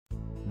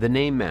The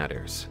Name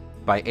Matters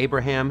by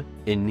Abraham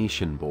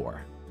Inetianbor.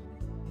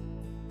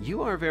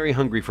 You are very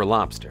hungry for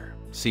lobster,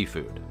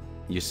 seafood.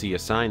 You see a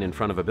sign in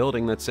front of a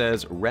building that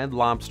says Red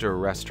Lobster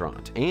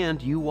Restaurant,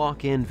 and you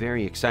walk in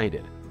very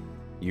excited.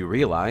 You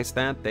realize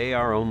that they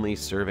are only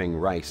serving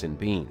rice and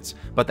beans,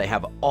 but they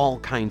have all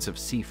kinds of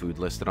seafood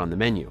listed on the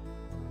menu.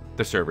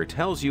 The server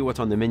tells you what's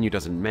on the menu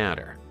doesn't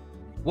matter.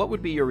 What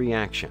would be your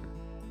reaction?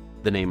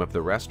 The name of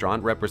the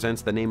restaurant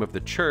represents the name of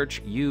the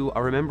church you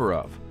are a member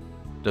of.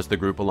 Does the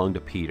group belong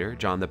to Peter,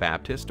 John the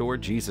Baptist, or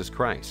Jesus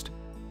Christ?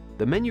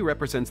 The menu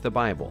represents the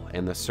Bible,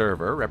 and the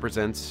server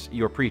represents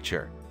your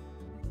preacher.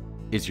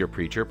 Is your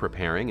preacher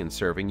preparing and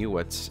serving you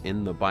what's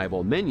in the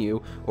Bible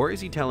menu, or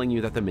is he telling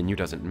you that the menu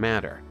doesn't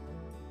matter?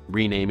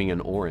 Renaming an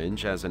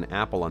orange as an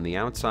apple on the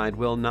outside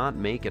will not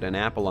make it an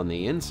apple on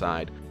the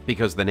inside,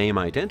 because the name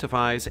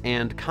identifies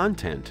and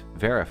content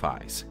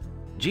verifies.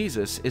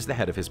 Jesus is the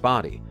head of his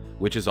body,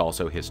 which is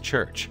also his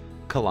church.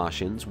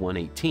 Colossians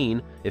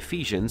 1:18,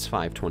 Ephesians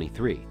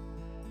 5:23.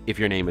 If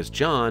your name is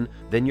John,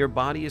 then your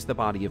body is the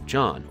body of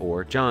John,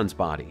 or John's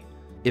body.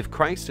 If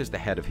Christ is the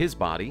head of his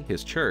body,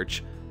 his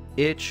church,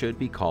 it should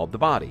be called the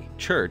body,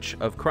 Church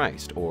of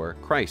Christ, or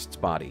Christ's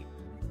body.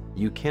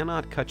 You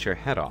cannot cut your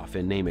head off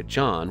and name it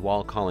John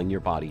while calling your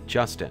body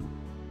Justin.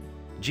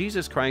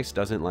 Jesus Christ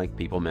doesn't like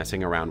people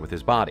messing around with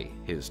his body,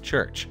 his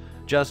church,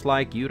 just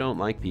like you don't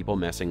like people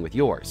messing with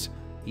yours,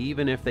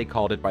 even if they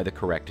called it by the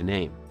correct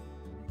name.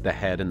 The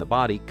head and the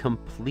body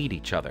complete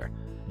each other.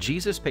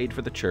 Jesus paid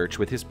for the church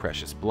with his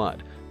precious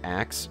blood,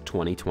 Acts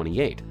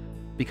 20:28,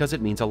 because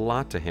it means a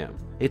lot to him.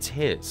 It's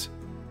his,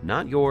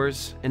 not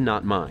yours and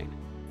not mine.